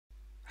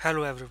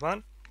Hello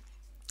everyone.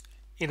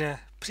 In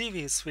a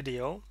previous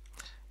video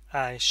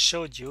I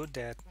showed you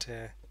that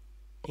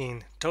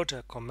in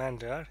Total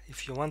Commander,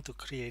 if you want to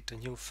create a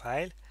new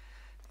file,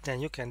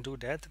 then you can do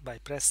that by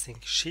pressing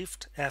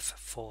Shift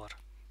F4.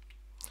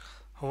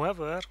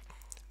 However,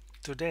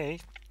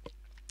 today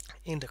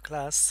in the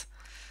class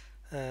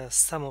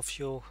some of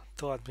you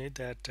told me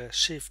that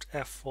Shift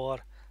F4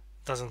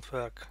 doesn't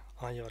work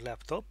on your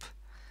laptop,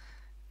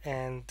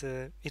 and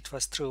it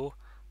was true.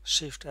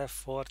 Shift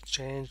F4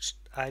 changed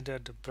either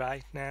the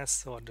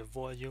brightness or the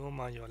volume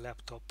on your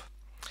laptop.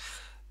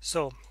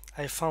 So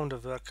I found a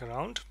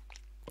workaround.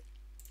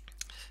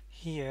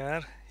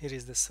 Here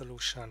is the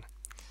solution.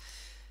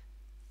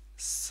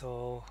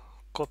 So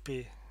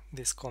copy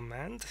this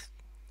command,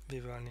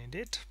 we will need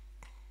it.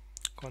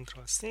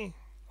 Control C.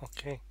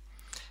 Okay,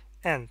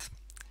 and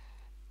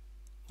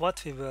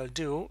what we will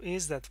do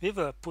is that we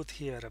will put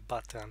here a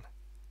button,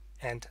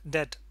 and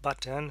that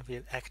button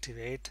will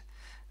activate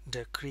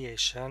the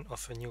creation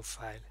of a new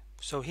file.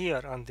 So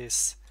here on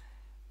this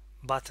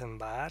button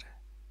bar,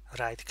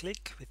 right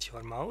click with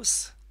your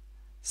mouse,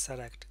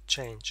 select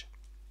change,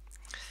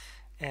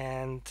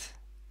 and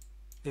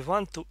we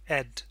want to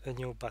add a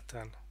new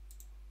button.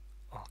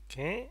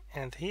 Okay,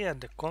 and here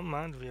the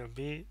command will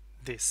be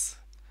this,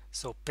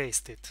 so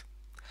paste it.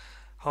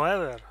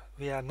 However,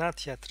 we are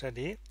not yet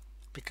ready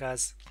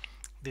because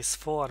this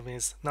form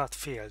is not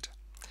filled.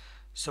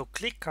 So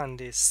click on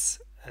this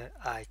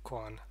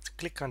icon,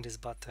 click on this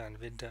button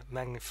with the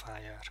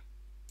magnifier,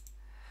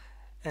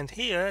 and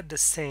here the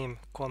same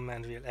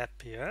command will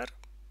appear.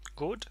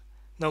 Good.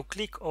 Now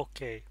click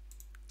OK,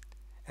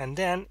 and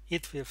then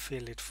it will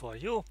fill it for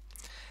you.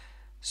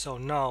 So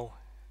now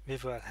we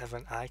will have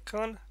an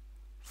icon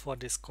for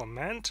this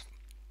command,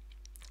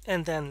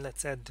 and then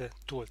let's add the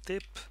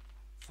tooltip.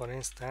 For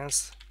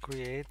instance,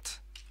 create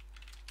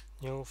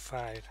new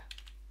file,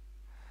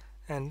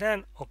 and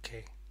then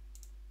OK,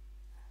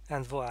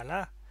 and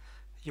voila,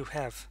 you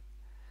have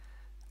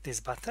this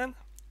button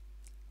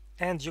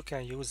and you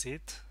can use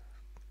it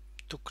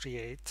to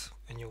create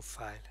a new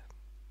file.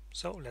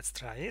 So let's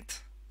try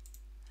it,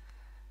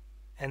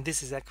 and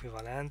this is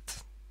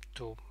equivalent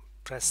to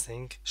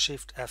pressing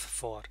Shift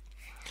F4.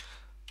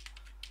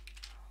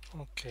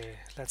 Okay,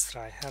 let's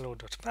try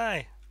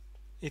hello.py.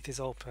 It is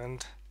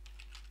opened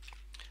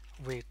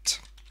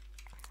with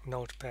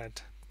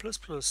Notepad++.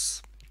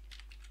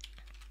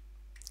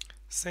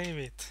 Save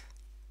it,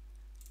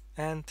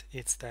 and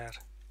it's there.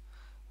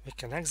 We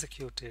can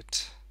execute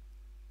it.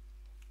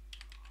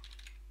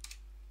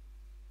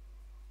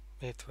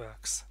 It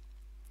works.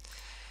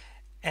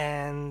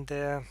 And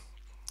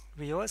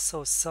we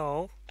also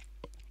saw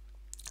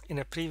in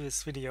a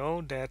previous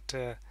video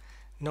that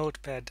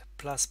Notepad++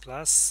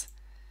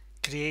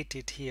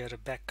 created here a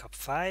backup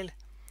file.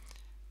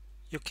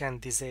 You can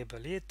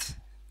disable it,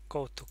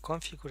 go to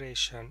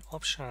configuration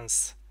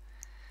options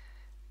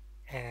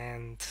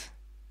and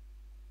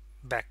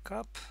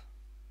backup.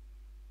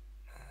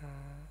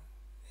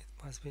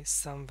 It must be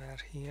somewhere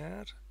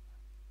here.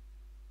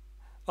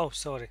 Oh,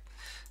 sorry.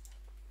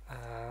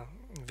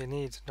 We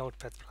need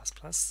Notepad++,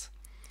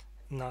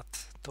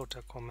 not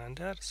Total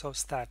Commander. So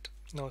start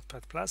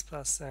Notepad++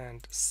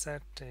 and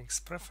settings,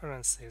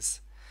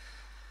 preferences,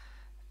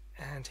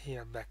 and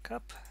here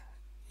backup.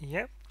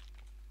 Yeah.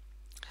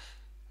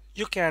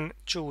 You can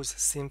choose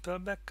simple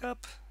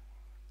backup,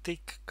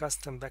 tick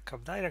custom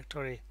backup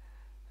directory,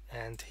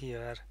 and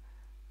here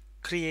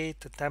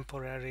create a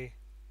temporary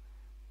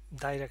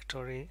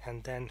directory,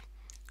 and then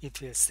it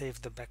will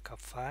save the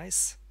backup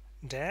files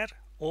there.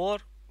 Or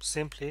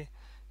simply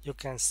you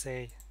can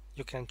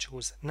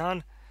choose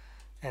none,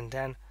 and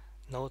then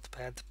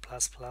Notepad++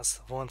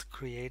 won't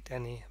create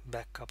any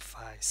backup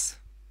files.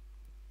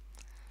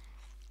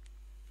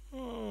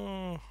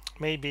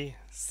 Maybe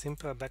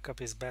simple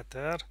backup is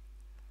better.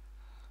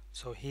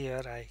 So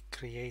here I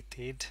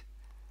created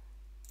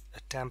a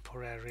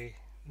temporary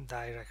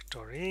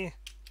directory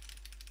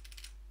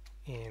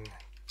in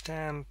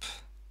temp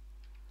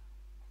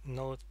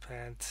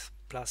Notepad++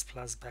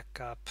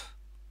 backup,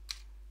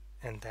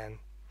 and then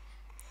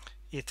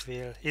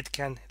it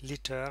can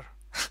litter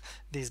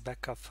these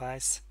backup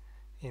files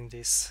in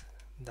this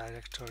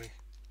directory.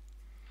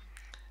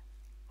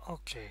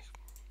 Okay,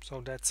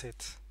 so that's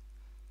it.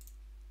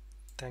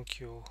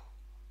 Thank you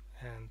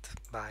and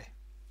bye.